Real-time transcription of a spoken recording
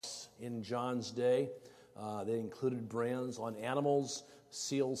in John's day. They included brands on animals,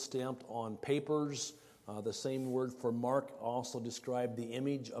 seals stamped on papers. The same word for mark also described the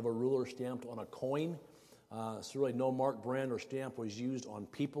image of a ruler stamped on a coin. So really no mark, brand, or stamp was used on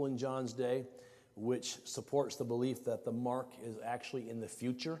people in John's day, which supports the belief that the mark is actually in the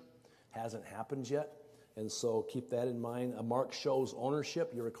future, hasn't happened yet. And so keep that in mind. A mark shows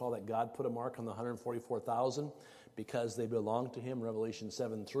ownership. You recall that God put a mark on the 144,000 because they belong to him, Revelation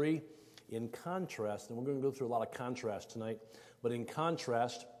 7:3. In contrast, and we're going to go through a lot of contrast tonight, but in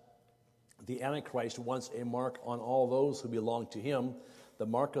contrast, the Antichrist wants a mark on all those who belong to him. The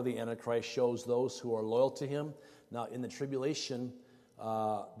mark of the Antichrist shows those who are loyal to him. Now, in the tribulation,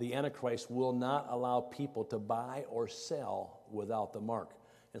 the Antichrist will not allow people to buy or sell without the mark.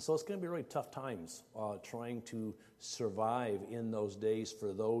 And so it's going to be really tough times trying to survive in those days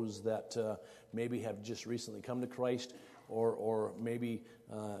for those that maybe have just recently come to Christ or maybe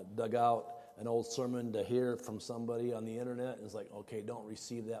dug out an old sermon to hear from somebody on the internet. And it's like, okay, don't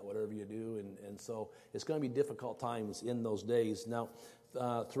receive that, whatever you do. And so it's going to be difficult times in those days. Now,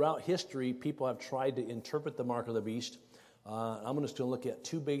 throughout history, people have tried to interpret the mark of the beast. I'm just going to look at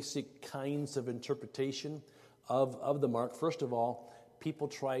two basic kinds of interpretation of the mark. First of all, people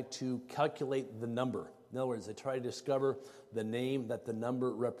try to calculate the number. In other words, they try to discover the name that the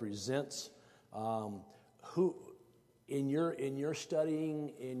number represents. Who, in your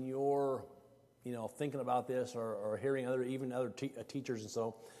studying, in your thinking about this, or hearing other teachers and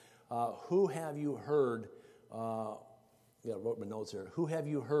so, who have you heard? I wrote my notes here. Who have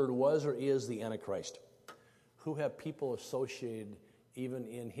you heard was or is the Antichrist? Who have people associated, even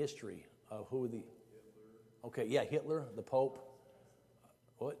in history, of who the? Okay, yeah, Hitler, the Pope.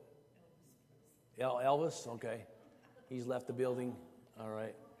 What? Elvis, okay. He's left the building. All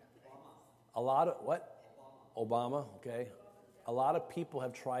right. A lot of, what? Obama, okay. A lot of people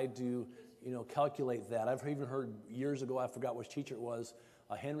have tried to, calculate that. I've even heard years ago, I forgot which teacher it was,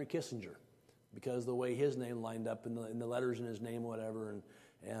 Henry Kissinger, because the way his name lined up in the letters in his name, whatever.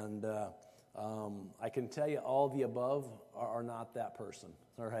 And I can tell you all the above are not that person,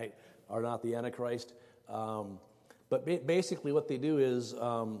 all right, are not the Antichrist. But basically what they do is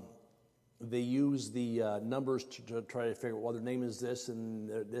they use the numbers to try to figure out, well, their name is this, and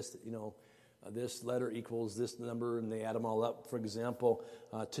this, this letter equals this number, and they add them all up. For example,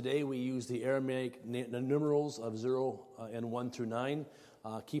 today we use the Aramaic numerals of 0 and 1 through 9.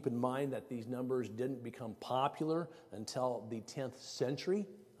 Keep in mind that these numbers didn't become popular until the 10th century.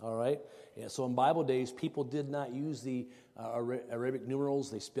 All right. And so in Bible days, people did not use the Arabic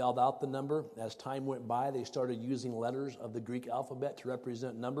numerals. They spelled out the number. As time went by, they started using letters of the Greek alphabet to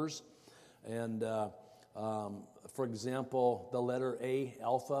represent numbers. And for example, the letter A,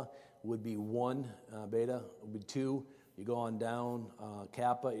 alpha, would be 1, beta would be 2. You go on down,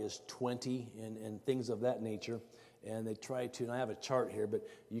 kappa is 20, and things of that nature. And they try to, and I have a chart here, but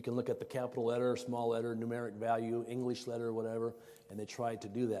you can look at the capital letter, small letter, numeric value, English letter, whatever, and they tried to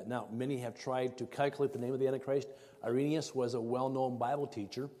do that. Now, many have tried to calculate the name of the Antichrist. Irenaeus was a well-known Bible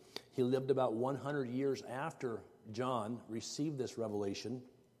teacher. He lived about 100 years after John received this revelation,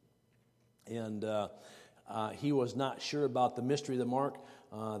 and he was not sure about the mystery of the mark.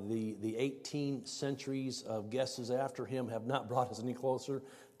 The 18 centuries of guesses after him have not brought us any closer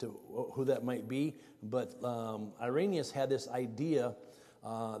to who that might be. But Irenaeus had this idea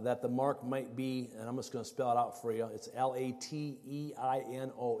that the mark might be, and I'm just going to spell it out for you. It's Lateinos.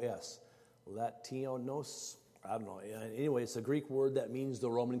 Latinos? I don't know. Anyway, it's a Greek word that means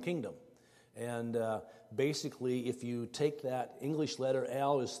the Roman kingdom. And basically, if you take that English letter,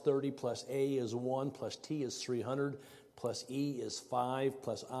 L is 30, plus A is 1, plus T is 300, plus E is 5,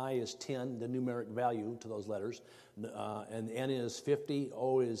 plus I is 10, the numeric value to those letters. And N is 50,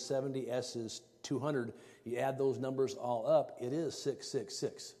 O is 70, S is 200. You add those numbers all up, it is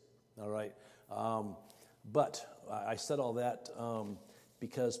 666. All right. But I said all that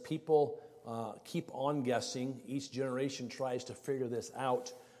because people keep on guessing. Each generation tries to figure this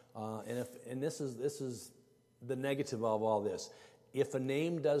out. And this is the negative of all this. If a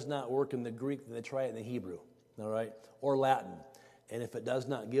name does not work in the Greek, then they try it in the Hebrew, all right, or Latin. And if it does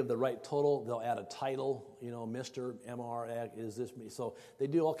not give the right total, they'll add a title, Mr. MR, is this me? So they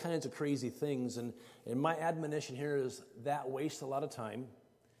do all kinds of crazy things. And my admonition here is that wastes a lot of time.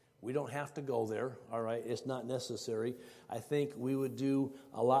 We don't have to go there, all right? It's not necessary. I think we would do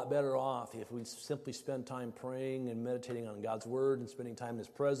a lot better off if we simply spend time praying and meditating on God's Word and spending time in His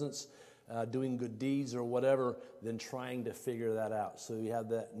presence, doing good deeds or whatever, than trying to figure that out. So you have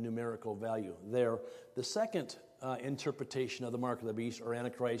that numerical value there. The second interpretation of the mark of the beast or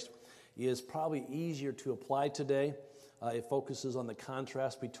Antichrist is probably easier to apply today. it focuses on the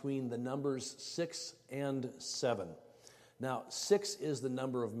contrast between the numbers 6 and 7. Now, 6 is the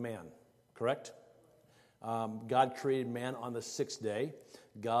number of man, correct? God created man on the sixth day.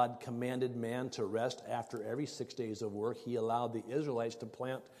 God commanded man to rest after every 6 days of work. He allowed the Israelites to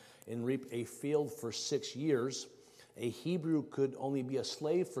plant and reap a field for 6 years. A Hebrew could only be a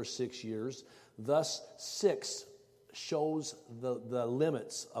slave for 6 years. Thus, 6 shows the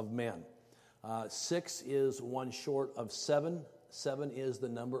limits of man. 6 is one short of 7. 7 is the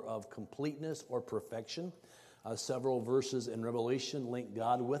number of completeness or perfection. Several verses in Revelation link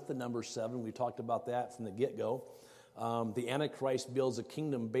God with the number 7. We talked about that from the get-go. The Antichrist builds a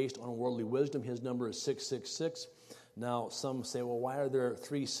kingdom based on worldly wisdom. His number is 666. Now, some say, well, why are there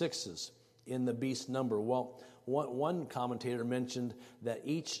 3 6s in the beast number? Well, one commentator mentioned that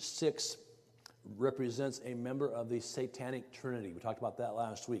each 6 represents a member of the Satanic Trinity. We talked about that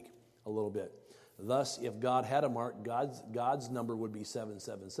last week a little bit. Thus, if God had a mark, God's number would be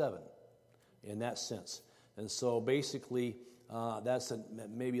 777 in that sense. And so basically, that's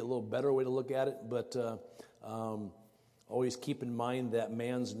maybe a little better way to look at it, but always keep in mind that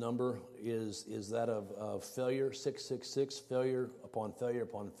man's number is that of failure, 666, failure upon failure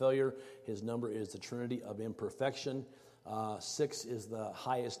upon failure. His number is the trinity of imperfection. 6 is the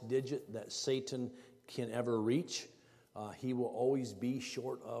highest digit that Satan can ever reach. He will always be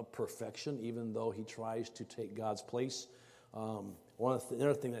short of perfection, even though he tries to take God's place.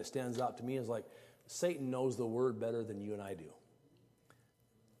 Another thing that stands out to me is like Satan knows the word better than you and I do.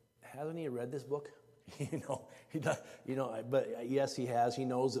 Hasn't he read this book? He does. But yes, he has. He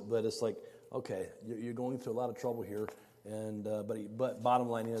knows it. But it's like, okay, you're going through a lot of trouble here, and but bottom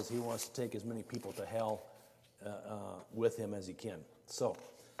line is, he wants to take as many people to hell with him as he can. So,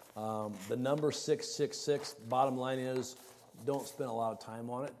 the number 666. Bottom line is, don't spend a lot of time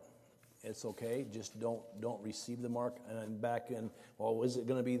on it. It's okay. Just don't receive the mark. And back in, well, is it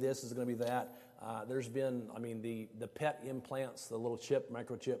going to be this? Is it going to be that? There's been, the pet implants, the little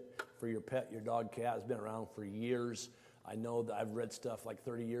microchip for your pet, your dog, cat, has been around for years. I know that I've read stuff like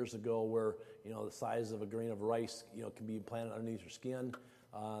 30 years ago where, the size of a grain of rice, can be implanted underneath your skin.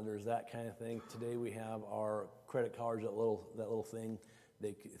 There's that kind of thing. Today we have our credit cards, that little thing.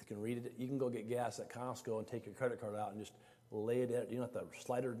 They can read it. You can go get gas at Costco and take your credit card out and just lay it in. You don't have to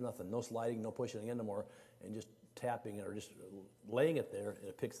slide it or nothing. No sliding, no pushing it in anymore, and just tapping it or just laying it there, and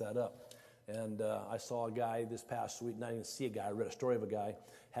it picks that up. And I saw a guy this past week, not even see a guy, I read a story of a guy,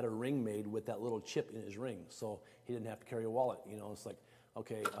 had a ring made with that little chip in his ring, so he didn't have to carry a wallet. It's like,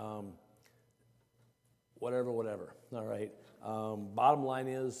 okay, whatever. All right. Bottom line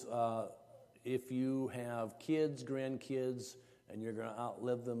is, if you have kids, grandkids, and you're going to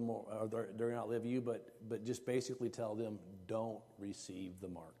outlive them, or they're going to outlive you, but just basically tell them, don't receive the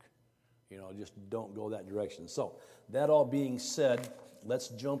mark. Just don't go that direction. So, that all being said, let's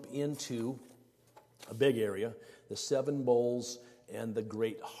jump into a big area, the 7 bowls and the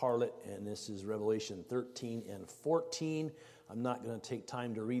great harlot, and this is Revelation 13 and 14. I'm not going to take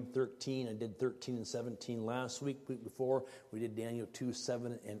time to read 13. I did 13 and 17 last week before. We did Daniel 2,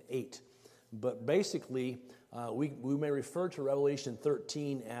 7, and 8. But basically, we may refer to Revelation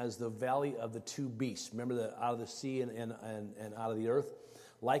 13 as the valley of the 2 beasts. Remember, out of the sea and out of the earth?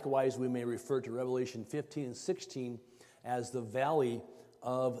 Likewise, we may refer to Revelation 15 and 16 as the valley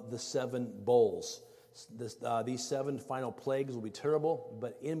of the 7 bowls. These 7 final plagues will be terrible,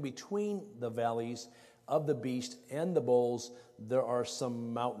 but in between the valleys of the beast and the bowls, there are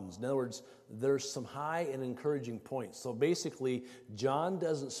some mountains. In other words, there's some high and encouraging points. So basically, John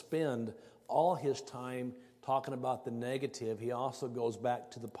doesn't spend all his time talking about the negative. He also goes back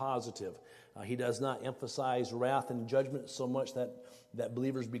to the positive. He does not emphasize wrath and judgment so much that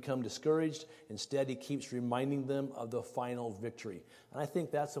believers become discouraged. Instead, he keeps reminding them of the final victory. And I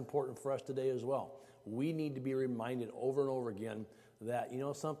think that's important for us today as well. We need to be reminded over and over again that,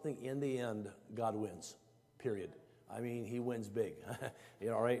 something, in the end, God wins, period. He wins big,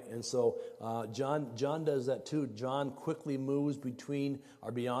 all right? And so John does that too. John quickly moves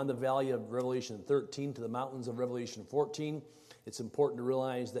beyond the valley of Revelation 13 to the mountains of Revelation 14. It's important to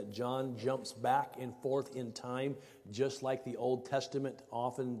realize that John jumps back and forth in time, just like the Old Testament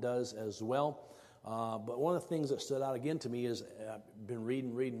often does as well. But one of the things that stood out again to me is, I've been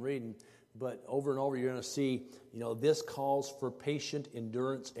reading, but over and over you're going to see, this calls for patient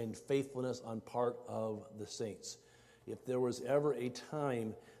endurance and faithfulness on part of the saints. If there was ever a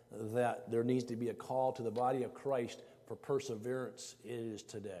time that there needs to be a call to the body of Christ for perseverance, it is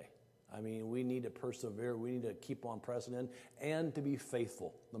today. We need to persevere. We need to keep on pressing in and to be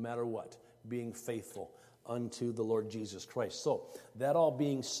faithful, no matter what, being faithful unto the Lord Jesus Christ. So, that all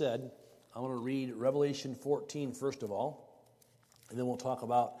being said, I want to read Revelation 14 first of all, and then we'll talk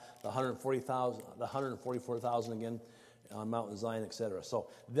about the 144,000 again on Mount Zion, etc. So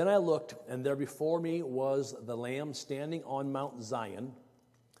then I looked, and there before me was the Lamb standing on Mount Zion,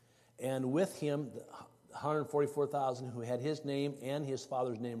 and with him 144,000 who had his name and his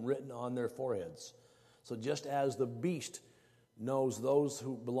Father's name written on their foreheads. So just as the beast knows those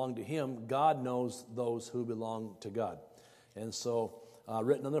who belong to him, God knows those who belong to God. And so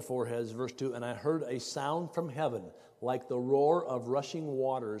written on their foreheads, verse 2, and I heard a sound from heaven like the roar of rushing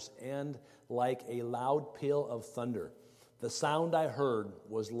waters and like a loud peal of thunder. The sound I heard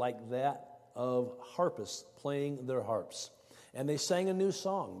was like that of harpists playing their harps. And they sang a new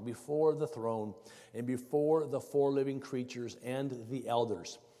song before the throne and before the four living creatures and the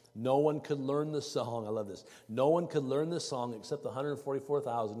elders. No one could learn the song. I love this. No one could learn the song except the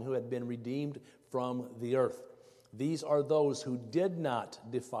 144,000 who had been redeemed from the earth. These are those who did not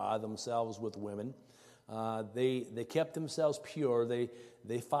defile themselves with women. They kept themselves pure.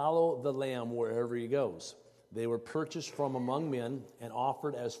 They follow the Lamb wherever he goes. They were purchased from among men and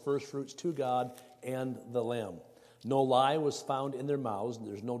offered as firstfruits to God and the Lamb. No lie was found in their mouths.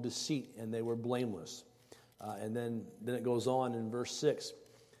 There's no deceit, and they were blameless. And then it goes on in verse 6.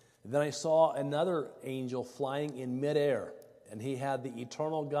 Then I saw another angel flying in midair, and he had the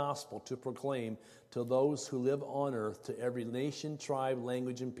eternal gospel to proclaim to those who live on earth, to every nation, tribe,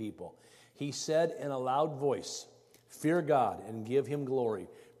 language, and people. He said in a loud voice, "Fear God and give him glory,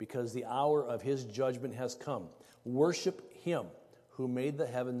 because the hour of his judgment has come. Worship him who made the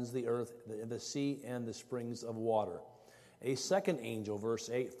heavens, the earth, the sea, and the springs of water." A second angel, verse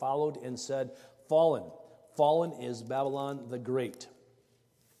 8, followed and said, "Fallen, fallen is Babylon the Great,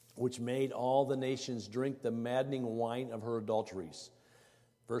 which made all the nations drink the maddening wine of her adulteries."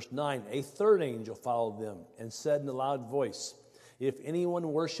 Verse 9, a third angel followed them and said in a loud voice, "If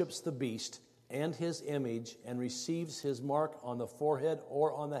anyone worships the beast and his image and receives his mark on the forehead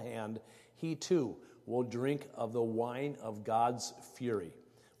or on the hand, he too will drink of the wine of God's fury,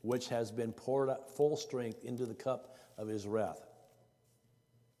 which has been poured at full strength into the cup of his wrath.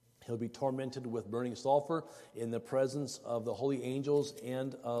 He'll be tormented with burning sulfur in the presence of the holy angels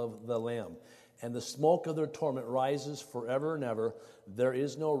and of the Lamb. And the smoke of their torment rises forever and ever. There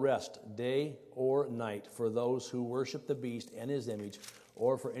is no rest, day or night, for those who worship the beast and his image,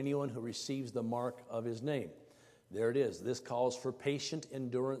 or for anyone who receives the mark of his name. There it is. This calls for patient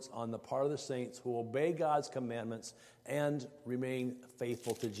endurance on the part of the saints who obey God's commandments and remain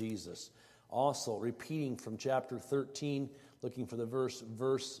faithful to Jesus. Also, repeating from chapter 13, looking for the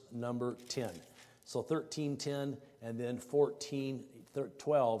verse number 10. So 13:10 and then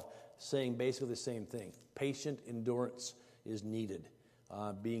 14:12, saying basically the same thing. Patient endurance is needed.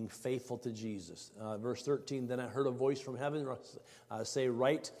 Being faithful to Jesus. Verse 13, then I heard a voice from heaven say,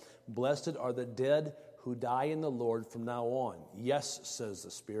 "Write, blessed are the dead who die in the Lord from now on. Yes, says the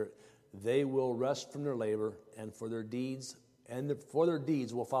Spirit, they will rest from their labor, and for their deeds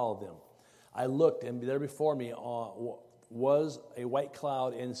will follow them. I looked, and there before me was a white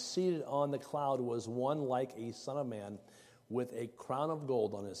cloud, and seated on the cloud was one like a son of man, with a crown of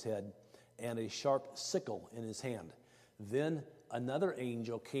gold on his head, and a sharp sickle in his hand. Then another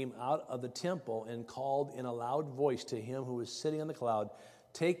angel came out of the temple and called in a loud voice to him who was sitting on the cloud,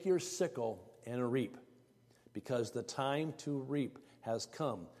 'Take your sickle and reap, because the time to reap has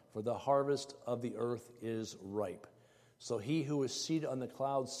come, for the harvest of the earth is ripe.' So he who was seated on the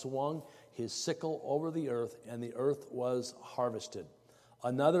cloud swung his sickle over the earth, and the earth was harvested.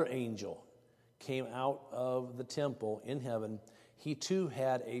 Another angel came out of the temple in heaven. He too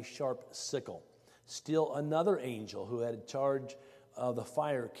had a sharp sickle. Still another angel who had charge of the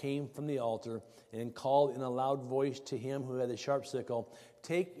fire came from the altar and called in a loud voice to him who had the sharp sickle,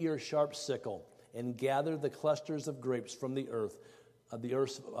 'Take your sharp sickle and gather the clusters of grapes from the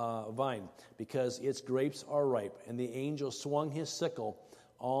earth's vine, because its grapes are ripe.' And the angel swung his sickle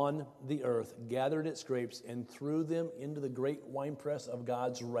on the earth, gathered its grapes, and threw them into the great winepress of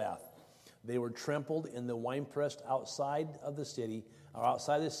God's wrath. They were trampled in the winepress outside the city,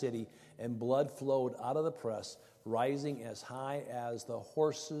 and blood flowed out of the press, rising as high as the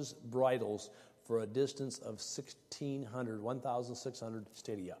horses' bridles for a distance of 1,600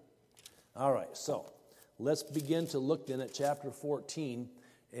 stadia." All right, so let's begin to look then at chapter 14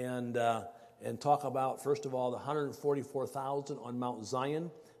 and talk about, first of all, the 144,000 on Mount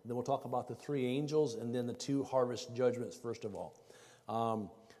Zion. Then we'll talk about the three angels and then the two harvest judgments, first of all.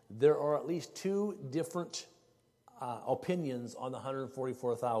 There are at least two different opinions on the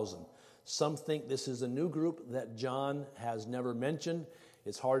 144,000. Some think this is a new group that John has never mentioned.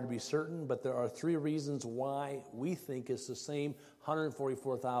 It's hard to be certain, but there are three reasons why we think it's the same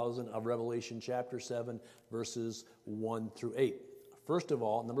 144,000 of Revelation chapter 7, verses 1 through 8. First of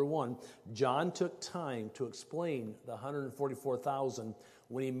all, number one, John took time to explain the 144,000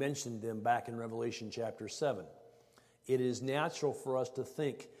 when he mentioned them back in Revelation chapter 7. It is natural for us to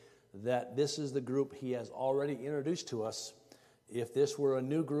think that this is the group he has already introduced to us. If this were a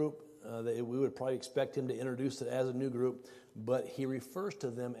new group, we would probably expect him to introduce it as a new group, but he refers to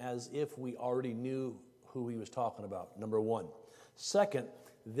them as if we already knew who he was talking about, number one. Second,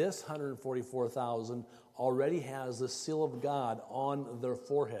 this 144,000 already has the seal of God on their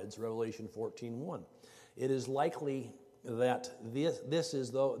foreheads, Revelation 14:1. It is likely that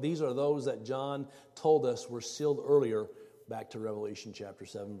these are those that John told us were sealed earlier, back to Revelation chapter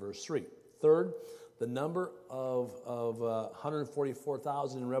 7, verse 3. Third, the number of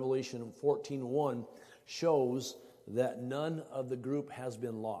 144,000 in Revelation 14:1 shows that none of the group has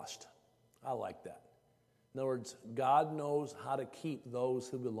been lost. I like that. In other words, God knows how to keep those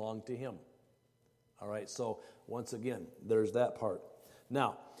who belong to him. All right, so once again, there's that part.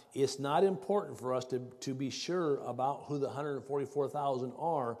 Now, it's not important for us to be sure about who the 144,000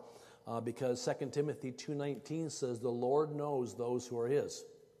 are because 2 Timothy 2:19 says the Lord knows those who are his.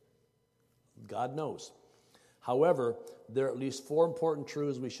 God knows. However, there are at least four important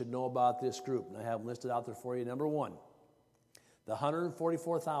truths we should know about this group, and I have them listed out there for you. Number one, the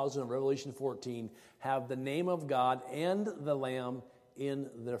 144,000 of Revelation 14 have the name of God and the Lamb in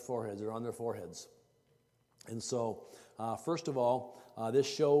their foreheads, or on their foreheads. And so, first of all, this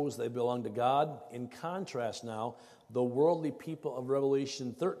shows they belong to God. In contrast now, the worldly people of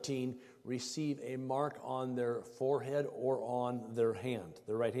Revelation 13 receive a mark on their forehead or on their hand,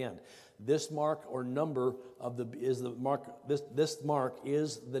 their right hand. This mark or number this mark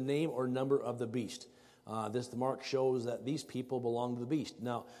is the name or number of the beast. The mark shows that these people belong to the beast.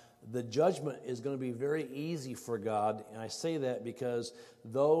 Now, the judgment is going to be very easy for God, and I say that because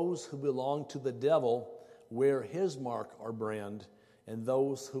those who belong to the devil wear his mark or brand, and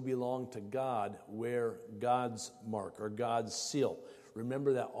those who belong to God wear God's mark or God's seal.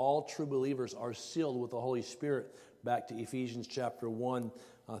 Remember that all true believers are sealed with the Holy Spirit, back to Ephesians chapter 1,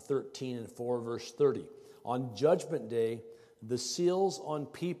 13 and 4, verse 30. On Judgment Day, the seals on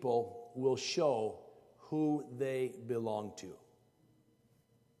people will show who they belong to.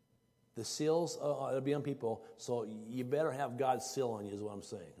 The seals will be on people, so you better have God's seal on you, is what I'm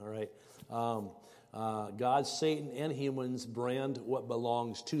saying, all right? God, Satan, and humans brand what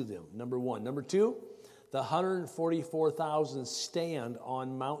belongs to them, number one. Number two, the 144,000 stand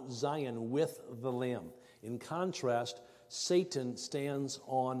on Mount Zion with the Lamb. In contrast, Satan stands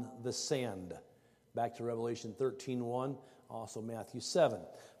on the sand. Back to Revelation 13:1, also Matthew 7.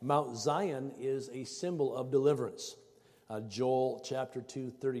 Mount Zion is a symbol of deliverance. Joel chapter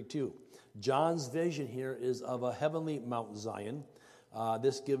 2:32. John's vision here is of a heavenly Mount Zion.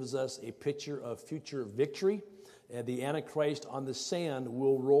 This gives us a picture of future victory. The Antichrist on the sand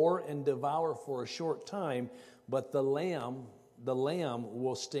will roar and devour for a short time, but the Lamb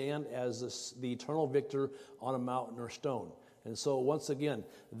will stand as the eternal victor on a mountain or stone. And so once again,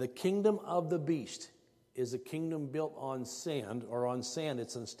 the kingdom of the beast is a kingdom built on sand, or on sand.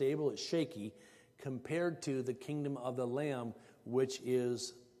 It's unstable, it's shaky, compared to the kingdom of the Lamb, which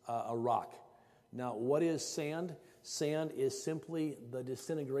is a rock. Now, what is sand? Sand is simply the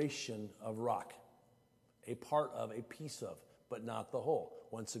disintegration of rock, a part of, a piece of, but not the whole.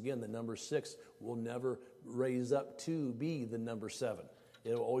 Once again, the number 6 will never raise up to be the number 7.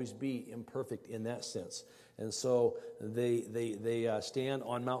 It will always be imperfect in that sense. And so they stand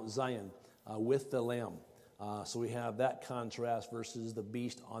on Mount Zion with the Lamb. So we have that contrast versus the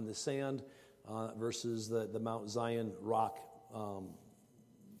beast on the sand versus the Mount Zion rock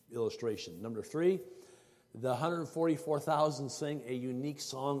illustration. Number 3, the 144,000 sing a unique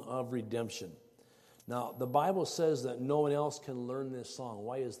song of redemption. Now, the Bible says that no one else can learn this song.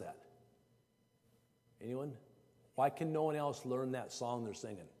 Why is that? Anyone? Why can no one else learn that song they're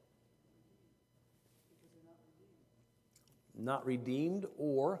singing? Because they're not redeemed. Not redeemed,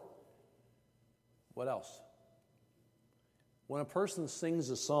 or what else? When a person sings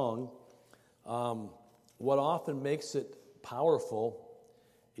a song, what often makes it powerful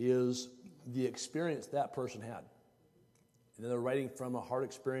is the experience that person had. And they're writing from a heart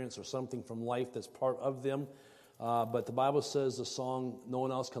experience or something from life that's part of them. But the Bible says the song, no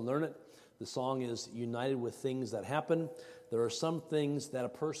one else can learn it. The song is united with things that happen. There are some things that a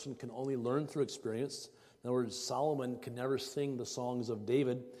person can only learn through experience. In other words, Solomon can never sing the songs of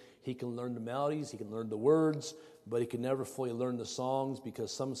David. He can learn the melodies, he can learn the words, but he can never fully learn the songs,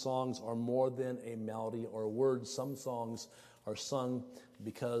 because some songs are more than a melody or a word. Some songs are sung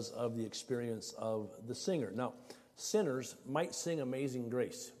because of the experience of the singer. Now, sinners might sing Amazing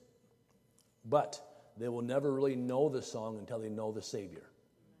Grace, but they will never really know the song until they know the Savior.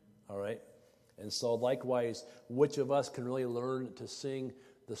 All right? And so likewise, which of us can really learn to sing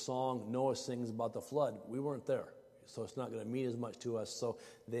the song Noah sings about the flood? We weren't there, so it's not going to mean as much to us. So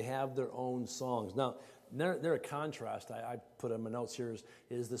they have their own songs. Now, they're a contrast. I put in my notes here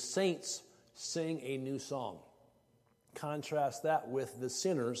is the saints sing a new song. Contrast that with the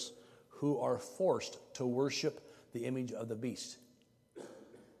sinners who are forced to worship the image of the beast.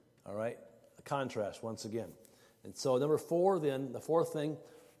 All right? A contrast once again. And so number 4 then, the fourth thing,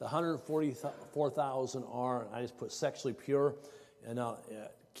 the 144,000 are, I just put sexually pure. And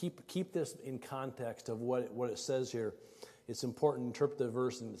keep this in context of what it says here. It's important to interpret the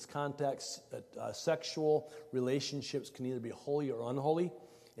verse in its context. Sexual relationships can either be holy or unholy.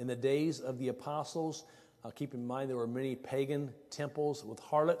 In the days of the apostles, keep in mind there were many pagan temples with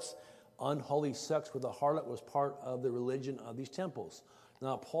harlots. Unholy sex with a harlot was part of the religion of these temples.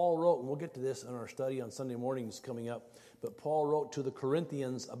 Now, Paul wrote, and we'll get to this in our study on Sunday mornings coming up, but Paul wrote to the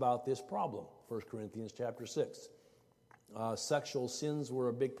Corinthians about this problem, 1 Corinthians chapter 6. Sexual sins were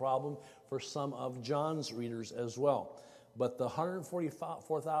a big problem for some of John's readers as well. But the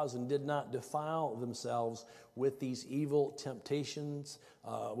 144,000 did not defile themselves with these evil temptations,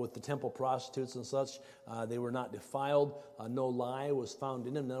 with the temple prostitutes and such. They were not defiled. No lie was found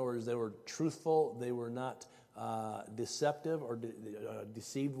in them. In other words, they were truthful. They were not deceptive or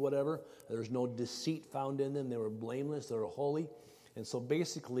deceived, whatever. There's no deceit found in them. They were blameless. They were holy. And so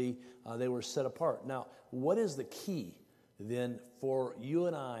basically, they were set apart. Now, what is the key then for you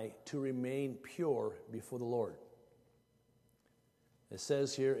and I to remain pure before the Lord? It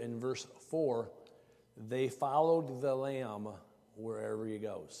says here in verse 4, they followed the Lamb wherever he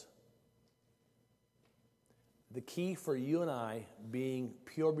goes. The key for you and I being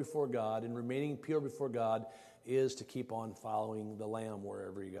pure before God and remaining pure before God is to keep on following the Lamb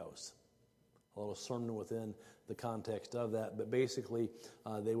wherever he goes. A little sermon within the context of that, but basically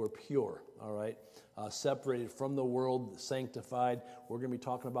they were pure, all right? Separated from the world, sanctified. We're going to be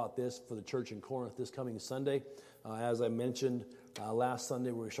talking about this for the church in Corinth this coming Sunday. As I mentioned last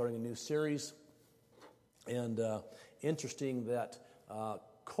Sunday, we're starting a new series. And interesting that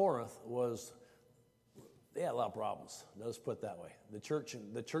Corinth they had a lot of problems. Let's put it that way. The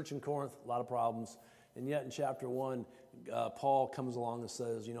church in Corinth, a lot of problems. And yet in chapter 1, Paul comes along and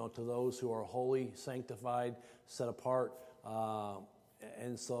says, to those who are holy, sanctified, set apart.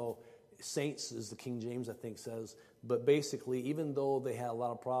 And so saints is the King James, I think, says. But basically, even though they had a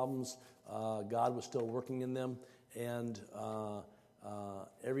lot of problems, God was still working in them. And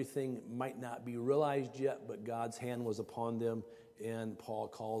everything might not be realized yet, but God's hand was upon them. And Paul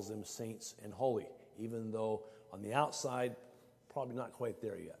calls them saints and holy, even though on the outside, probably not quite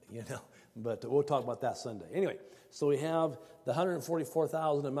there yet, But we'll talk about that Sunday. Anyway, so we have the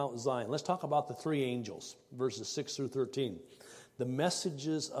 144,000 at Mount Zion. Let's talk about the 3 angels, verses 6 through 13. The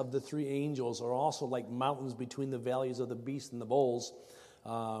messages of the 3 angels are also like mountains between the valleys of the beast and the bulls,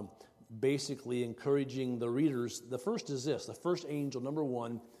 basically encouraging the readers. The first is this. The first angel, number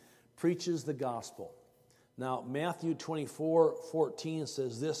 1, preaches the gospel. Now, Matthew 24:14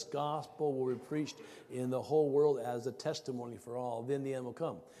 says, this gospel will be preached in the whole world as a testimony for all. Then the end will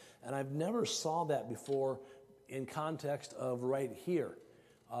come. And I've never saw that before in context of right here,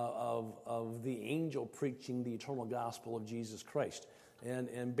 of the angel preaching the eternal gospel of Jesus Christ.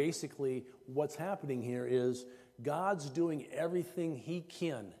 And basically what's happening here is God's doing everything he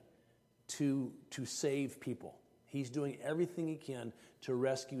can to save people. He's doing everything he can to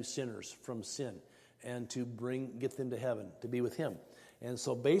rescue sinners from sin and to get them to heaven, to be with him. And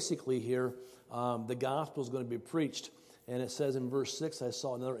so basically here, the gospel is going to be preached. And it says in verse 6, I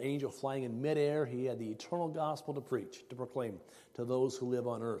saw another angel flying in midair. He had the eternal gospel to preach, to proclaim to those who live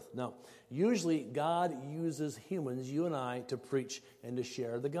on earth. Now, usually God uses humans, you and I, to preach and to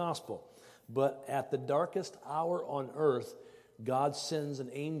share the gospel. But at the darkest hour on earth, God sends an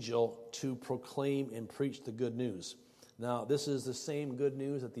angel to proclaim and preach the good news. Now, this is the same good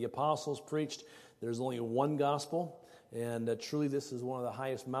news that the apostles preached. There's only one gospel, and truly this is one of the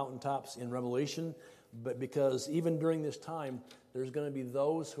highest mountaintops in Revelation. But because even during this time, there's going to be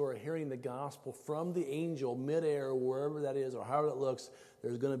those who are hearing the gospel from the angel midair, wherever that is or however it looks.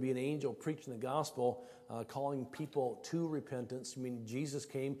 There's going to be an angel preaching the gospel, calling people to repentance. I mean, Jesus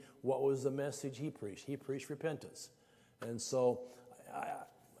came. What was the message he preached? He preached repentance. And so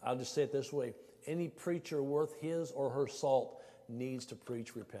I'll just say it this way. Any preacher worth his or her salt needs to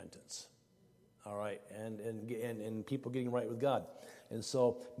preach repentance. all right, and people getting right with God. And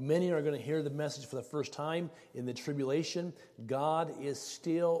so many are going to hear the message for the first time in the tribulation. God is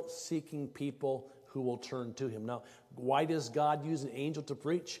still seeking people who will turn to him. Now, why does God use an angel to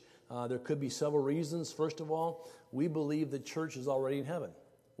preach? There could be several reasons. First of all, we believe the church is already in heaven.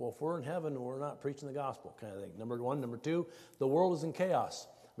 Well, if we're in heaven, we're not preaching the gospel kind of thing. Number one. Number two, the world is in chaos.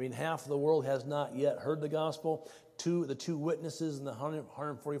 I mean, half of the world has not yet heard the gospel. The two witnesses and the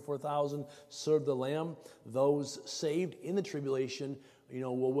 144,000 served the Lamb. Those saved in the tribulation,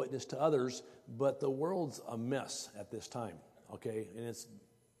 will witness to others. But the world's a mess at this time, okay? And it's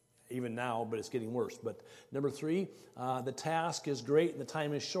even now, but it's getting worse. But number three, the task is great and the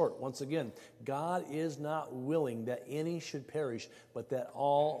time is short. Once again, God is not willing that any should perish, but that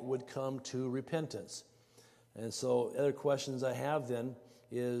all would come to repentance. And so other questions I have then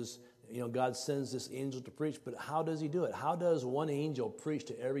is, God sends this angel to preach, but how does he do it? How does one angel preach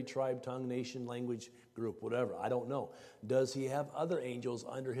to every tribe, tongue, nation, language, group, whatever? I don't know. Does he have other angels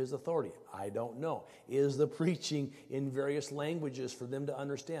under his authority? I don't know. Is the preaching in various languages for them to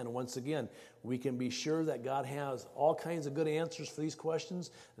understand? Once again, we can be sure that God has all kinds of good answers for these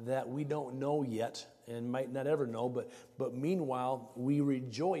questions that we don't know yet and might not ever know, but meanwhile, we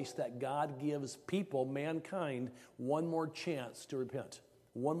rejoice that God gives people, mankind, one more chance to repent.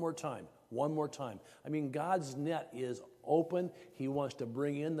 One more time. I mean, God's net is open. He wants to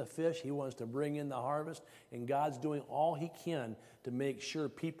bring in the fish. He wants to bring in the harvest. And God's doing all he can to make sure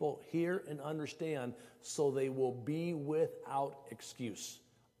people hear and understand so they will be without excuse.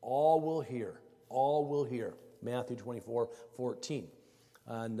 All will hear. Matthew 24:14.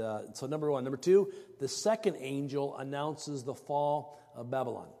 And so number one. Number two, the second angel announces the fall of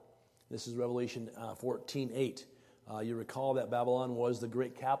Babylon. This is Revelation 14:8. You recall that Babylon was the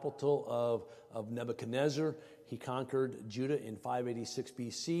great capital of Nebuchadnezzar. He conquered Judah in 586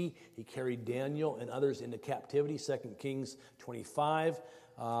 BC. He carried Daniel and others into captivity, 2 Kings 25.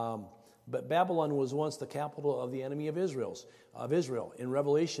 But Babylon was once the capital of the enemy of Israel. In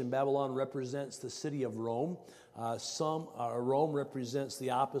Revelation, Babylon represents the city of Rome. Rome represents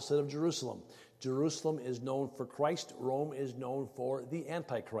the opposite of Jerusalem. Jerusalem is known for Christ. Rome is known for the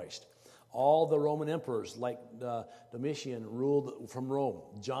Antichrist. All the Roman emperors, like Domitian, ruled from Rome.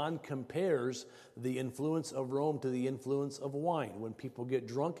 John compares the influence of Rome to the influence of wine. When people get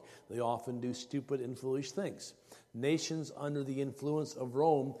drunk, they often do stupid and foolish things. Nations under the influence of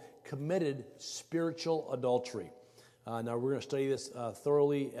Rome committed spiritual adultery. Now, we're going to study this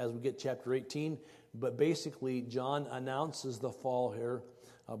thoroughly as we get chapter 18, but basically, John announces the fall here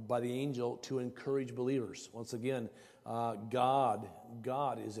by the angel to encourage believers. Once again, God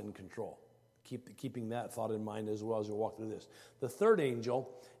is in control. Keeping that thought in mind as well as we walk through this. The third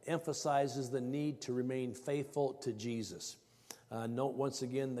angel emphasizes the need to remain faithful to Jesus. Note once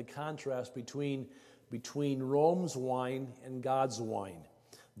again the contrast between Rome's wine and God's wine.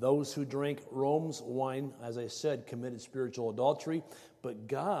 Those who drank Rome's wine, as I said, committed spiritual adultery, but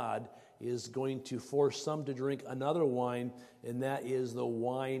God is going to force some to drink another wine, and that is the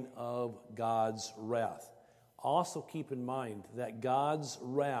wine of God's wrath. Also keep in mind that God's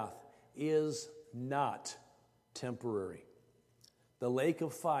wrath is not temporary. The lake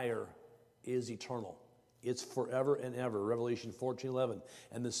of fire is eternal. It's forever and ever. Revelation 14:11.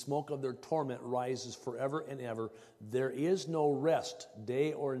 And the smoke of their torment rises forever and ever. There is no rest,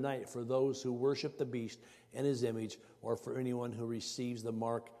 day or night, for those who worship the beast and his image, or for anyone who receives the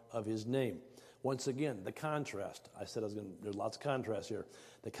mark of his name. Once again, the contrast. I said there's lots of contrast here.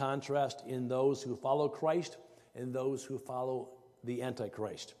 The contrast in those who follow Christ and those who follow the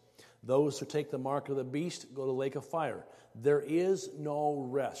Antichrist. Those who take the mark of the beast go to the lake of fire. There is no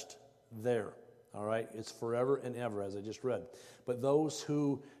rest there. All right? It's forever and ever, as I just read. But those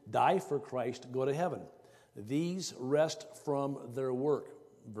who die for Christ go to heaven. These rest from their work.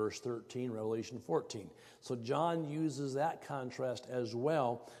 Verse 13, Revelation 14. So John uses that contrast as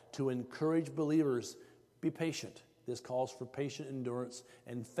well to encourage believers, be patient. This calls for patient endurance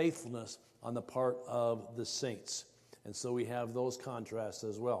and faithfulness on the part of the saints. And so we have those contrasts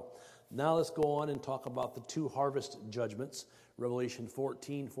as well. Now let's go on and talk about the two harvest judgments, Revelation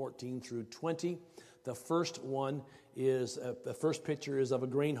 14 through 20. The first one is, the first picture is of a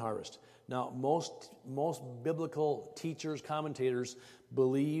grain harvest. Now, most biblical teachers, commentators,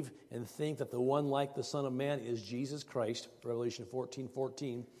 believe and think that the one like the Son of Man is Jesus Christ, Revelation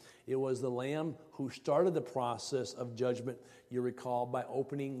 14:14. It was the Lamb who started the process of judgment, you recall, by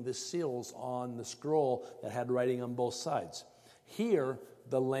opening the seals on the scroll that had writing on both sides. Here,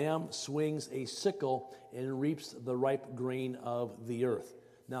 the Lamb swings a sickle and reaps the ripe grain of the earth.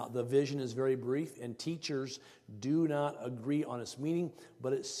 Now, the vision is very brief, and teachers do not agree on its meaning,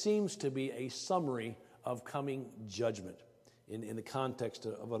 but it seems to be a summary of coming judgment in the context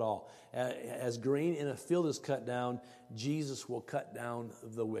of it all. As grain in a field is cut down, Jesus will cut down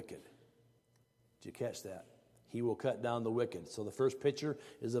the wicked. Did you catch that? He will cut down the wicked. So the first picture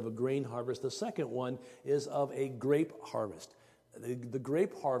is of a grain harvest. The second one is of a grape harvest. The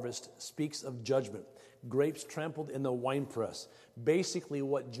grape harvest speaks of judgment. Grapes trampled in the winepress. Basically,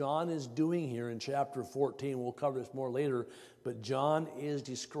 what John is doing here in chapter 14, we'll cover this more later, but John is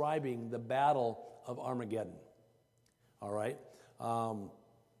describing the battle of Armageddon. All right?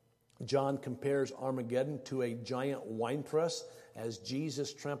 John compares Armageddon to a giant winepress. As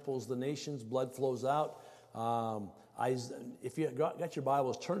Jesus tramples the nations, blood flows out. If you got your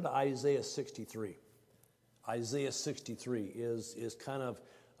Bibles, turn to Isaiah 63. Isaiah 63 is kind of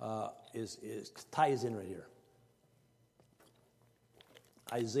ties in right here.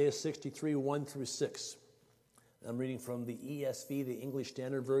 Isaiah 63, 1 through 6. I'm reading from the ESV, the English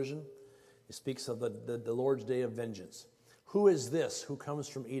Standard Version. It speaks of the Lord's day of vengeance. Who is this who comes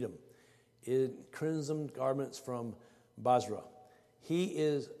from Edom, in crimson garments from Basra?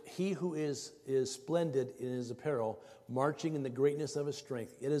 He who is splendid in his apparel, marching in the greatness of his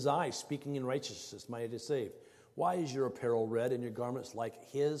strength. It is I, speaking in righteousness, mighty to save. Why is your apparel red and your garments like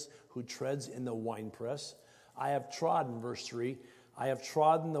his who treads in the winepress? I have trodden, verse 3, I have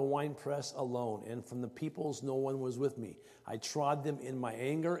trodden the winepress alone, and from the peoples no one was with me. I trod them in my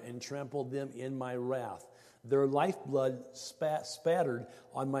anger and trampled them in my wrath. Their lifeblood spattered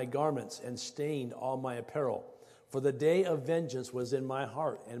on my garments and stained all my apparel. For the day of vengeance was in my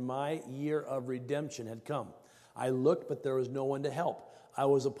heart, and my year of redemption had come. I looked, but there was no one to help. I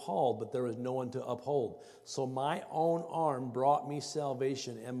was appalled, but there was no one to uphold. So my own arm brought me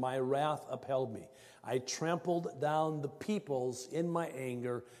salvation, and my wrath upheld me. I trampled down the peoples in my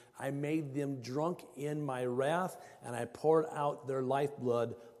anger. I made them drunk in my wrath, and I poured out their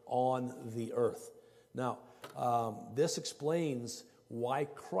lifeblood on the earth. Now, this explains why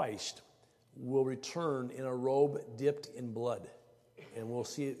Christ will return in a robe dipped in blood. And we'll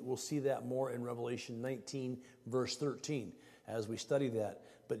see that more in Revelation 19, verse 13, as we study that.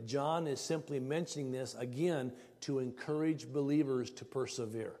 But John is simply mentioning this, again, to encourage believers to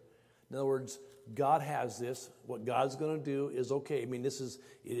persevere. In other words, God has this. What God's going to do is okay. I mean,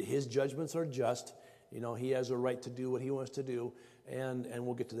 his judgments are just. You know, he has a right to do what he wants to do, and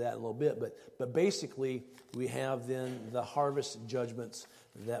we'll get to that in a little bit. But basically, we have then the harvest judgments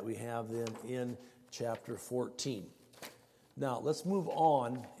that we have then in chapter 14. Now, let's move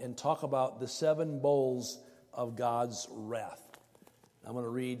on and talk about the 7 bowls of God's wrath. I'm going to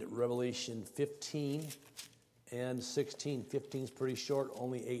read Revelation 15 and 16. 15 is pretty short,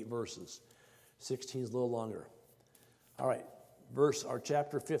 only 8 verses. 16 is a little longer. All right,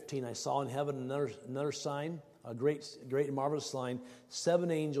 chapter 15. I saw in heaven another sign, a great and marvelous sign, 7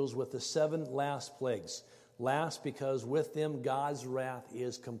 angels with the 7 last plagues. Last because with them God's wrath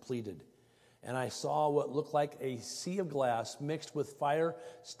is completed. And I saw what looked like a sea of glass mixed with fire,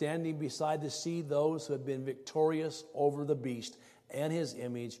 standing beside the sea those who had been victorious over the beast and his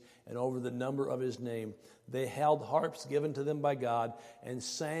image and over the number of his name. They held harps given to them by God and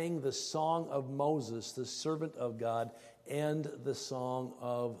sang the song of Moses, the servant of God, and the song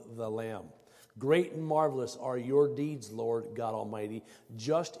of the Lamb. Great and marvelous are your deeds, Lord God Almighty.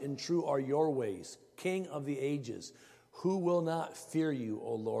 Just and true are your ways, King of the ages. Who will not fear you,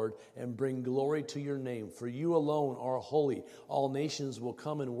 O Lord, and bring glory to your name? For you alone are holy. All nations will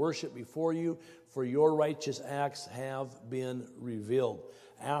come and worship before you, for your righteous acts have been revealed.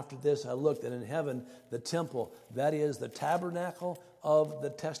 After this I looked, and in heaven the temple, that is the tabernacle of the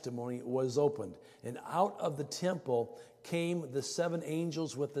testimony, was opened. And out of the temple came the 7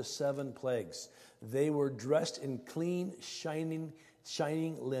 angels with the 7 plagues. They were dressed in clean, shining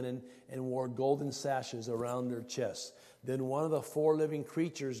linen and wore golden sashes around their chests. Then one of the 4 living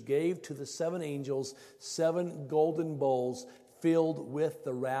creatures gave to the 7 angels 7 golden bowls filled with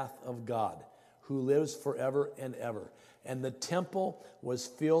the wrath of God, who lives forever and ever. And the temple was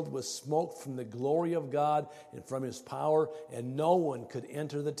filled with smoke from the glory of God and from his power, and no one could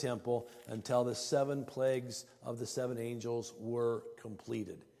enter the temple until the 7 plagues of the 7 angels were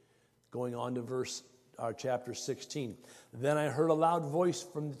completed. Going on to chapter 16. Then I heard a loud voice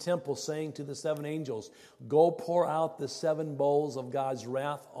from the temple saying to the 7 angels, go pour out the 7 bowls of God's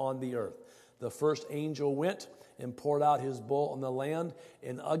wrath on the earth. The first angel went and poured out his bowl on the land,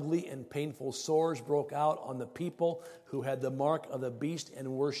 and ugly and painful sores broke out on the people who had the mark of the beast and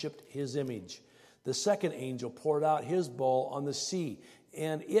worshipped his image. The second angel poured out his bowl on the sea,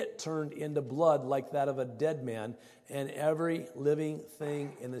 and it turned into blood like that of a dead man, and every living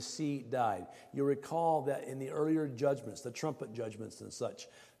thing in the sea died. You recall that in the earlier judgments, the trumpet judgments and such,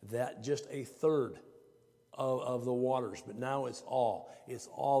 that just a third of the waters, but now it's all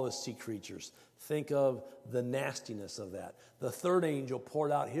the sea creatures. Think of the nastiness of that. The third angel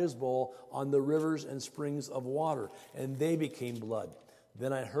poured out his bowl on the rivers and springs of water, and they became blood.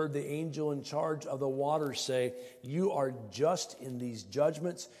 Then I heard the angel in charge of the waters say, "You are just in these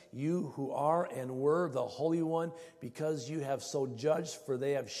judgments, you who are and were the Holy One, because you have so judged, for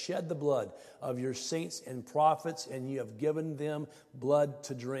they have shed the blood of your saints and prophets, and you have given them blood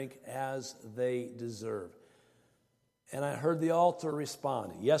to drink as they deserve." And I heard the altar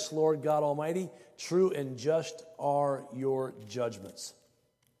respond, "Yes, Lord God Almighty, true and just are your judgments."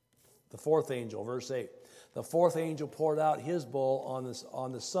 The fourth angel, verse 8. The fourth angel poured out his bowl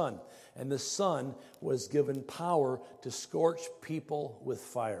on the sun, and the sun was given power to scorch people with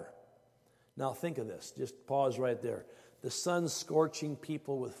fire. Now think of this. Just pause right there. The sun scorching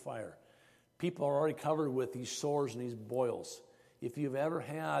people with fire. People are already covered with these sores and these boils. If you've ever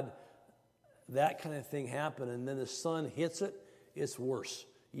had that kind of thing happen and then the sun hits it, it's worse.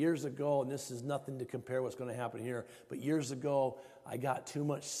 Years ago, and this is nothing to compare what's going to happen here, but years ago, I got too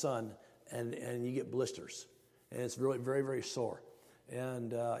much sun and you get blisters. And it's really very, very sore.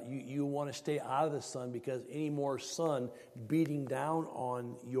 And you want to stay out of the sun, because any more sun beating down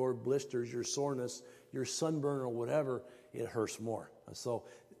on your blisters, your soreness, your sunburn or whatever, it hurts more. So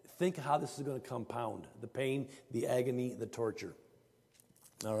think how this is going to compound the pain, the agony, the torture.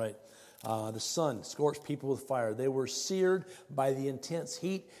 All right. The sun scorched people with fire. They were seared by the intense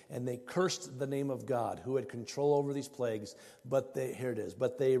heat, and they cursed the name of God, who had control over these plagues. But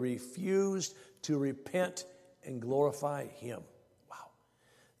they refused to repent and glorify him. Wow.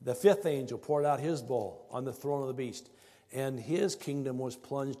 The fifth angel poured out his bowl on the throne of the beast, and his kingdom was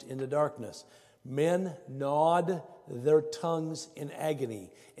plunged into darkness. Men gnawed their tongues in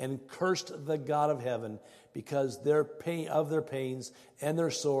agony and cursed the God of heaven because of their pains and their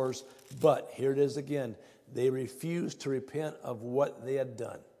sores. But here it is again. They refused to repent of what they had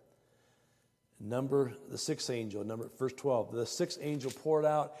done. The sixth angel, verse 12. The sixth angel poured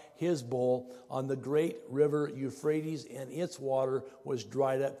out his bowl on the great river Euphrates, and its water was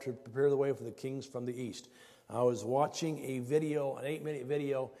dried up to prepare the way for the kings from the east. I was watching an 8-minute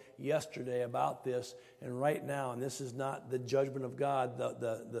video yesterday about this, and right now, and this is not the judgment of God,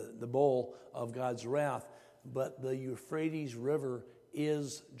 the bowl of God's wrath, but the Euphrates River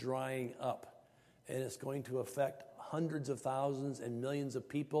is drying up, and it's going to affect hundreds of thousands and millions of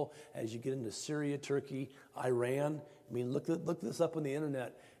people as you get into Syria, Turkey, Iran. I mean, look this up on the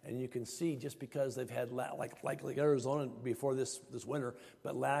internet, and you can see, just because they've had like Arizona before this winter,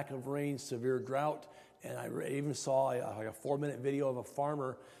 but lack of rain, severe drought. And I even saw a 4-minute video of a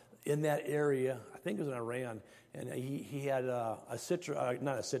farmer in that area. I think it was in Iran, and he had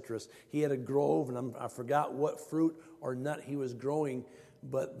he had a grove, and I forgot what fruit or nut he was growing.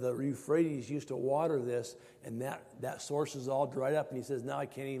 But the Euphrates used to water this, and that source is all dried up. And he says, now I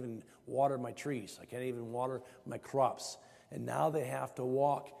can't even water my trees. I can't even water my crops. And now they have to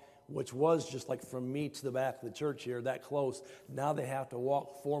walk, which was just like from me to the back of the church here, that close. Now they have to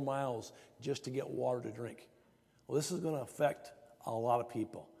walk 4 miles just to get water to drink. Well, this is going to affect a lot of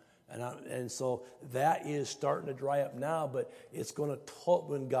people. And so that is starting to dry up now, but it's going to,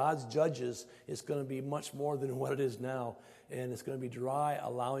 when God's judges, it's going to be much more than what it is now. And it's going to be dry,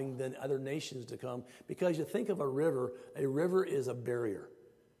 allowing then other nations to come. Because you think of a river is a barrier.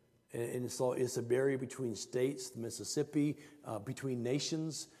 And so it's a barrier between states, the Mississippi, between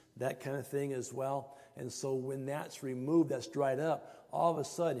nations, that kind of thing as well. And so when that's removed, that's dried up, all of a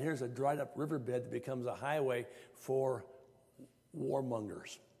sudden, here's a dried up riverbed that becomes a highway for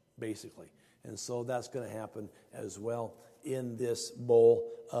warmongers, basically. And so that's going to happen as well in this bowl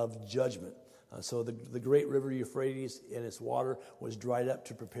of judgment. So the great river Euphrates and its water was dried up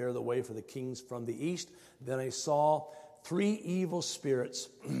to prepare the way for the kings from the east. Then I saw 3 evil spirits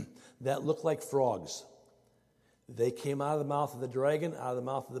that looked like frogs. They came out of the mouth of the dragon, out of the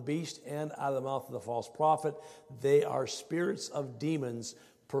mouth of the beast, and out of the mouth of the false prophet. They are spirits of demons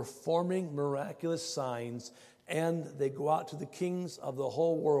performing miraculous signs, and they go out to the kings of the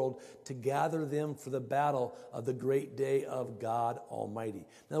whole world to gather them for the battle of the great day of God Almighty.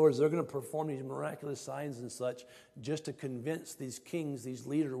 In other words, they're going to perform these miraculous signs and such just to convince these kings, these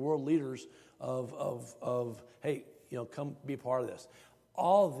world leaders of hey, come be part of this.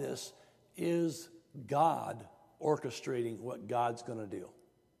 All of this is God orchestrating what God's going to do.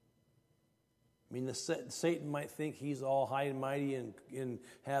 I mean, Satan might think he's all high and mighty and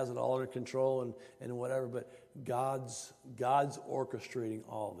has it all under control and whatever, but God's orchestrating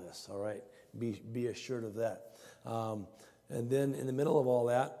all this, all right? Be assured of that. And then in the middle of all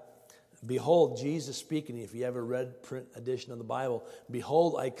that, behold, Jesus speaking, if you have a red print edition of the Bible,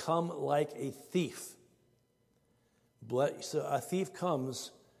 behold, I come like a thief. So a thief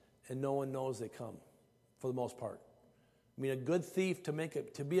comes and no one knows they come, for the most part. I mean, a good thief, to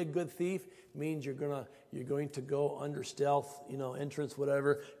be a good thief means you're going to go under stealth, entrance,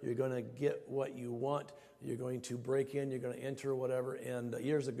 whatever. You're going to get what you want. You're going to break in. You're going to enter, whatever. And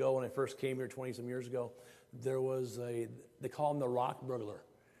years ago, when I first came here, 20-some years ago, there was they call him the rock burglar.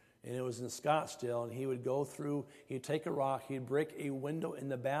 And it was in Scottsdale, and he would go through, he'd take a rock, he'd break a window in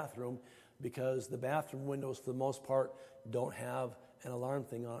the bathroom, because the bathroom windows, for the most part, don't have an alarm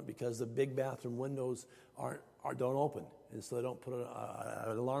thing on it, because the big bathroom windows don't open, and so they don't put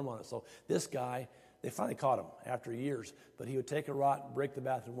an alarm on it. So this guy, they finally caught him after years, but he would take a rock, break the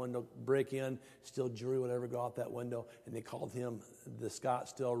bathroom window, break in, steal jewelry, whatever, go out that window, and they called him the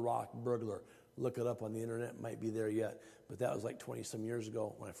Scottsdale rock burglar. Look it up on the internet, it might be there yet. But that was like 20-some years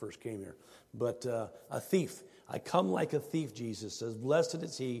ago when I first came here. But a thief. I come like a thief, Jesus says. Blessed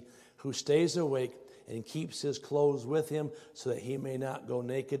is he who stays awake and keeps his clothes with him, so that he may not go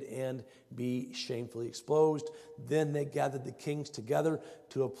naked and be shamefully exposed. Then they gathered the kings together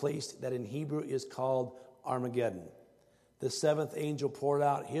to a place that in Hebrew is called Armageddon. The seventh angel poured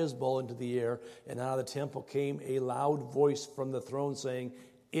out his bowl into the air, and out of the temple came a loud voice from the throne saying,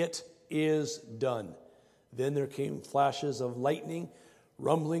 "It is done." Then there came flashes of lightning,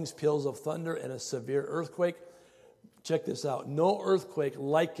 rumblings, peals of thunder, and a severe earthquake. Check this out. No earthquake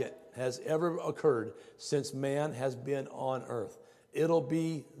like it has ever occurred since man has been on earth. It'll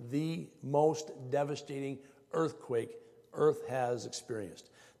be the most devastating earthquake earth has experienced.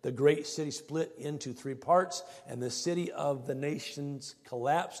 The great city split into 3 parts, and the city of the nations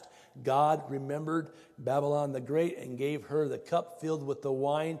collapsed. God remembered Babylon the Great and gave her the cup filled with the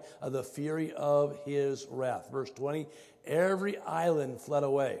wine of the fury of his wrath. Verse 20, every island fled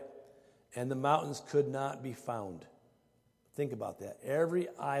away, and the mountains could not be found. Think about that. Every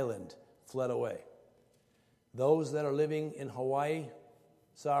island fled away. Those that are living in Hawaii,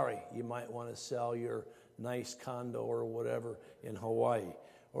 sorry, you might want to sell your nice condo or whatever in Hawaii.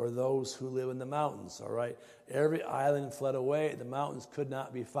 Or those who live in the mountains, all right? Every island fled away. The mountains could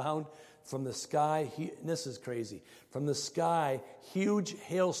not be found. From the sky, this is crazy. From the sky, huge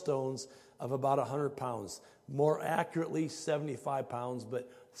hailstones of about 100 pounds. More accurately, 75 pounds,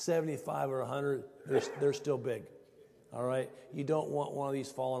 but 75 or 100, they're still big, all right? You don't want one of these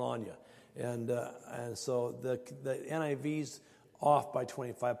falling on you. And so the NIV's off by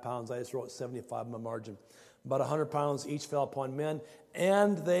 25 pounds. I just wrote 75 in my margin. About 100 pounds each fell upon men,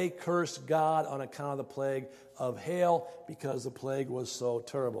 and they cursed God on account of the plague of hail, because the plague was so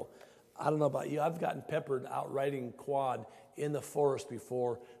terrible. I don't know about you. I've gotten peppered out riding quad in the forest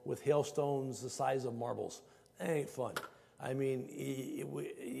before with hailstones the size of marbles. That ain't fun. I mean,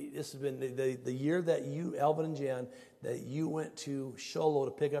 this has been the year that you, Alvin and Jan, that you went to Show Low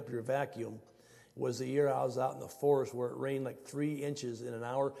to pick up your vacuum, was the year I was out in the forest where it rained like 3 inches in an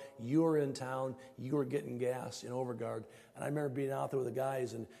hour. You were in town. You were getting gas in Overguard. And I remember being out there with the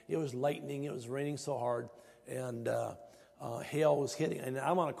guys, and it was lightning. It was raining so hard, and hail was hitting. And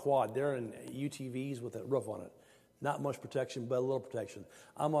I'm on a quad. They're in UTVs with a roof on it. Not much protection, but a little protection.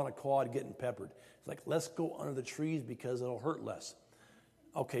 I'm on a quad getting peppered. It's like, let's go under the trees because it'll hurt less.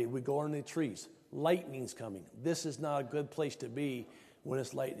 Okay, we go under the trees. Lightning's coming. This is not a good place to be when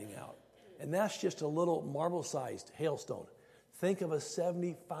it's lightning out. And that's just a little marble-sized hailstone. Think of a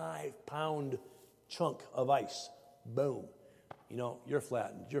 75-pound chunk of ice. Boom. You're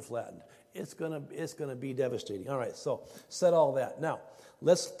flattened. It's gonna be devastating. All right, so said all that. Now,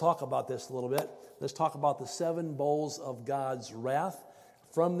 let's talk about this a little bit. Let's talk about the 7 bowls of God's wrath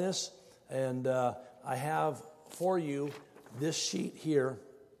from this. And I have for you this sheet here,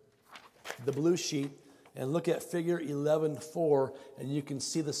 the blue sheet. And look at figure 11:4, and you can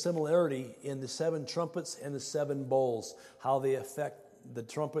see the similarity in the 7 trumpets and the 7 bowls, how they affect the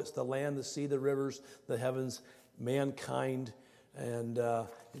trumpets, the land, the sea, the rivers, the heavens, mankind, and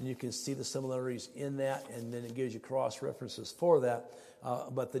you can see the similarities in that, and then it gives you cross references for that.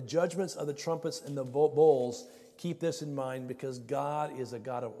 But the judgments of the trumpets and the bowls, keep this in mind, because God is a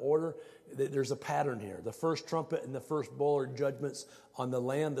God of order. There's a pattern here. The first trumpet and the first bowl are judgments on the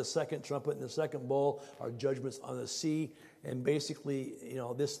land. The second trumpet and the second bowl are judgments on the sea. And basically,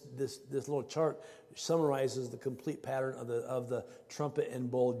 this little chart summarizes the complete pattern of the trumpet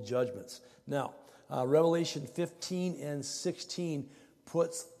and bowl judgments. Now, Revelation 15 and 16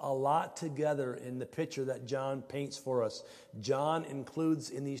 puts a lot together in the picture that John paints for us. John includes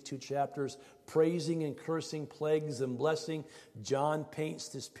in these 2 chapters praising and cursing, plagues and blessing. John paints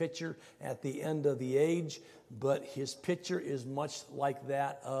this picture at the end of the age, but his picture is much like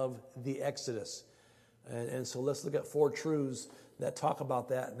that of the Exodus. And so let's look at 4 truths that talk about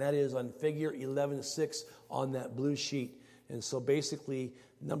that. And that is on figure 11:6 on that blue sheet. And so basically,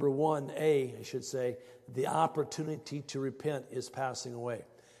 number 1A, I should say, the opportunity to repent is passing away.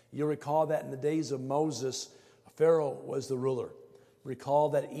 You'll recall that in the days of Moses, Pharaoh was the ruler. Recall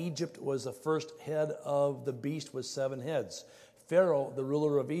that Egypt was the first head of the beast with 7 heads. Pharaoh, the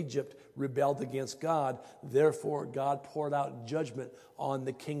ruler of Egypt, rebelled against God. Therefore, God poured out judgment on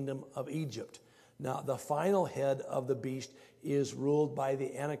the kingdom of Egypt. Now, the final head of the beast is ruled by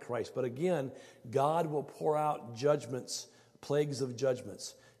the Antichrist. But again, God will pour out judgments, plagues of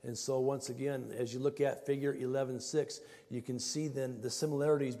judgments. And so once again, as you look at figure 11:6, you can see then the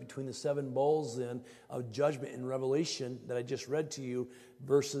similarities between the 7 bowls then of judgment in Revelation that I just read to you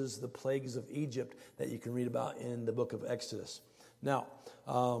versus the plagues of Egypt that you can read about in the book of Exodus. Now,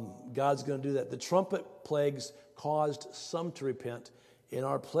 God's going to do that. The trumpet plagues caused some to repent. In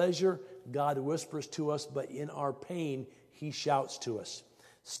our pleasure, God whispers to us, but in our pain, he shouts to us.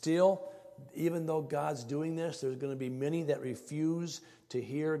 Still, even though God's doing this, there's going to be many that refuse to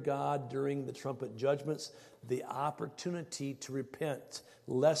hear God during the trumpet judgments. The opportunity to repent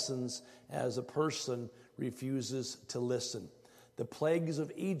lessens as a person refuses to listen. The plagues of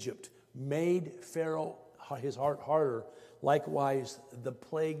Egypt made Pharaoh his heart harder. Likewise, the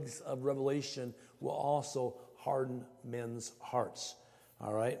plagues of Revelation will also harden men's hearts.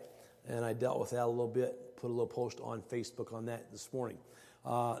 All right? And I dealt with that a little bit, put a little post on Facebook on that this morning.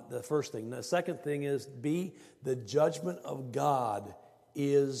 The first thing. The second thing is, B, the judgment of God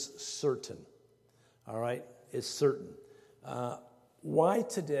is certain. All right? It's certain. Why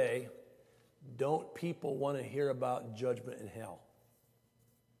today don't people want to hear about judgment in hell?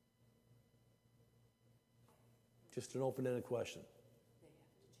 Just an open-ended question.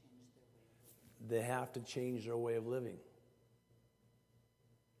 They have to change their way of living.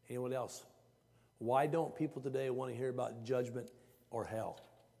 Anyone else? Why don't people today want to hear about judgment or hell?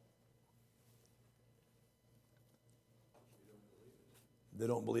 They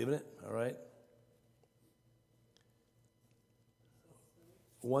don't believe in it, all right?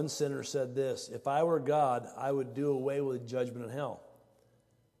 One sinner said this: if I were God, I would do away with judgment and hell.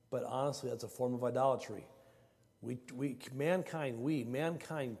 But honestly, that's a form of idolatry.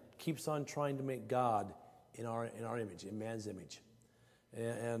 Mankind keeps on trying to make God in our image, in man's image.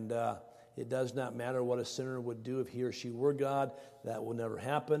 And it does not matter what a sinner would do if he or she were God. That will never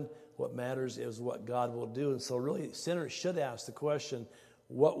happen. What matters is what God will do. And so really, sinners should ask the question,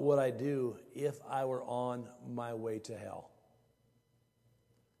 what would I do if I were on my way to hell?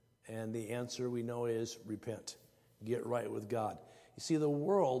 And the answer we know is repent. Get right with God. You see, the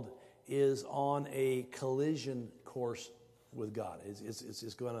world is on a collision course with God. It's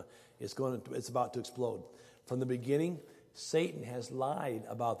about to explode. From the beginning, Satan has lied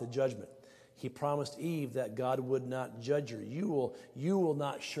about the judgment. He promised Eve that God would not judge her. You will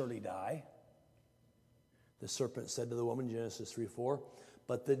not surely die. The serpent said to the woman, Genesis 3:4,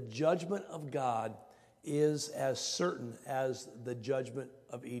 but the judgment of God is as certain as the judgment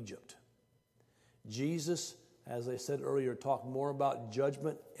of Egypt. Jesus, as I said earlier, talked more about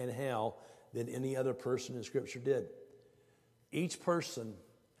judgment and hell than any other person in Scripture did. Each person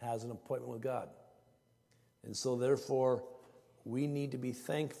has an appointment with God. And so therefore, we need to be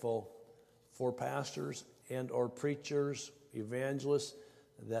thankful for pastors and or preachers, evangelists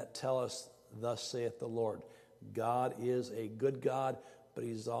that tell us, thus saith the Lord. God is a good God, but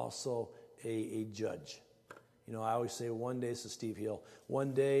he's also a judge. You know, I always say one day, this is Steve Hill,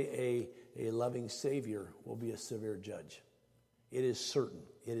 one day a loving Savior will be a severe judge. It is certain.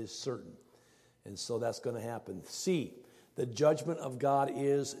 It is certain. And so that's going to happen. C, the judgment of God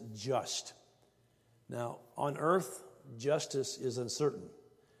is just. Now, on earth, justice is uncertain.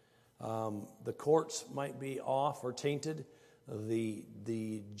 The courts might be off or tainted. The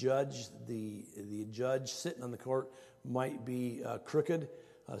judge sitting on the court might be crooked.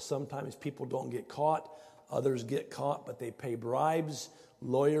 Sometimes people don't get caught. Others get caught, but they pay bribes.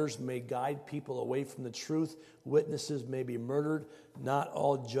 Lawyers may guide people away from the truth. Witnesses may be murdered. Not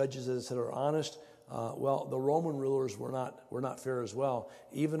all judges, as I said, are honest. The Roman rulers were not fair as well.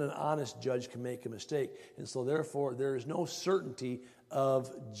 Even an honest judge can make a mistake. And so therefore, there is no certainty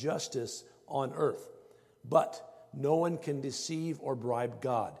of justice on earth. But no one can deceive or bribe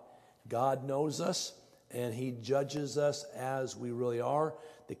God. God knows us, and he judges us as we really are.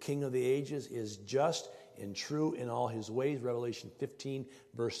 The King of the ages is just and true in all his ways. Revelation 15,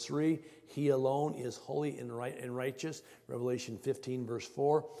 verse 3. He alone is holy and righteous. Revelation 15, verse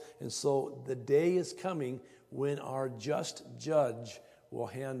 4. And so the day is coming when our just judge will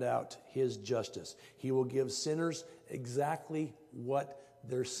hand out his justice. He will give sinners exactly what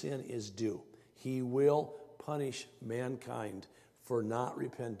their sin is due. He will punish mankind for not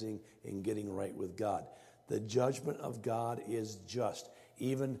repenting and getting right with God. The judgment of God is just.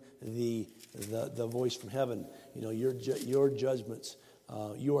 Even the voice from heaven, your judgments,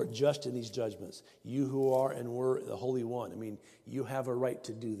 you are just in these judgments. You who are and were the Holy One. I mean, you have a right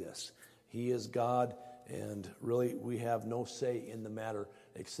to do this. He is God, and really we have no say in the matter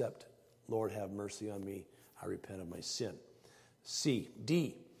except, Lord, have mercy on me. I repent of my sin.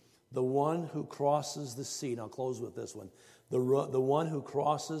 D, the one who crosses the sea. And I'll close with this one. The one who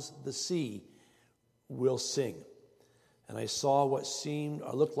crosses the sea will sing. And I saw what seemed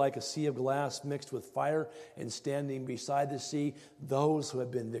or looked like a sea of glass mixed with fire, and standing beside the sea, those who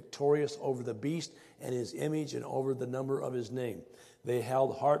have been victorious over the beast and his image and over the number of his name. They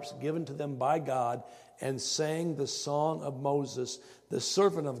held harps given to them by God and sang the song of Moses, the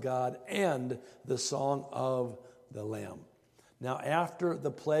servant of God, and the song of the Lamb. Now, after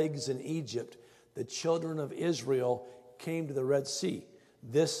the plagues in Egypt, the children of Israel came to the Red Sea.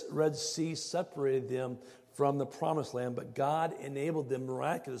 This Red Sea separated them from the promised land, but God enabled them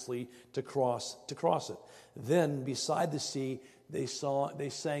miraculously to cross it. Then, beside the sea, they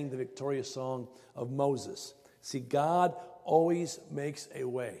sang the victorious song of Moses. See, God always makes a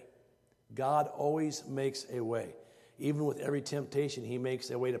way. God always makes a way. Even with every temptation, he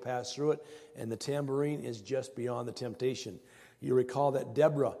makes a way to pass through it, and the tambourine is just beyond the temptation. You recall that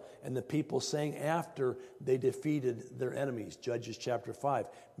Deborah and the people sang after they defeated their enemies, Judges chapter 5.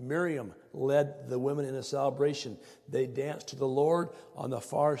 Miriam led the women in a celebration. They danced to the Lord on the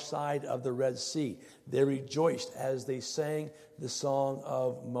far side of the Red Sea. They rejoiced as they sang the song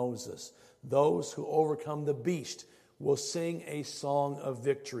of Moses. Those who overcome the beast will sing a song of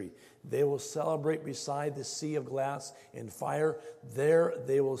victory. They will celebrate beside the sea of glass and fire. There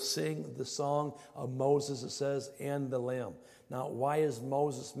they will sing the song of Moses, it says, and the Lamb. Now, why is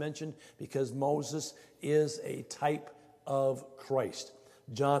Moses mentioned? Because Moses is a type of Christ.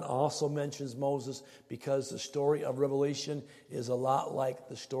 John also mentions Moses because the story of Revelation is a lot like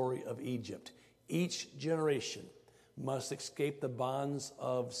the story of Egypt. Each generation must escape the bonds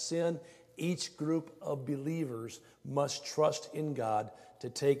of sin. Each group of believers must trust in God to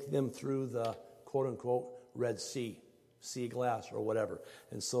take them through the quote-unquote Red Sea, sea glass or whatever.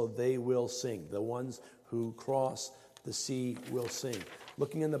 And so they will sing. The ones who cross the sea will sing.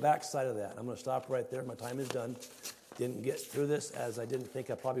 Looking in the backside of that, I'm going to stop right there. My time is done. Didn't get through this as I didn't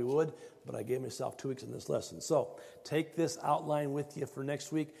think I probably would, but I gave myself 2 weeks in this lesson. So take this outline with you for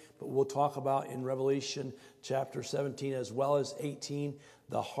next week, but we'll talk about in Revelation chapter 17 as well as 18,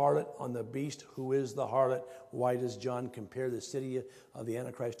 the harlot on the beast. Who is the harlot? Why does John compare the city of the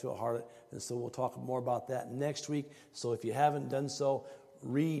Antichrist to a harlot? And so we'll talk more about that next week. So if you haven't done so,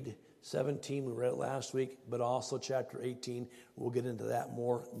 read 17. We read it last week, but also chapter 18. We'll get into that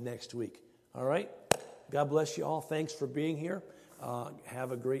more next week. All right? God bless you all. Thanks for being here.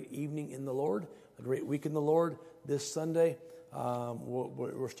 Have a great evening in the Lord, a great week in the Lord. This Sunday,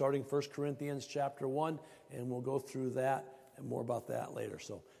 we're starting 1 Corinthians chapter 1, and we'll go through that and more about that later.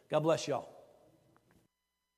 So God bless you all.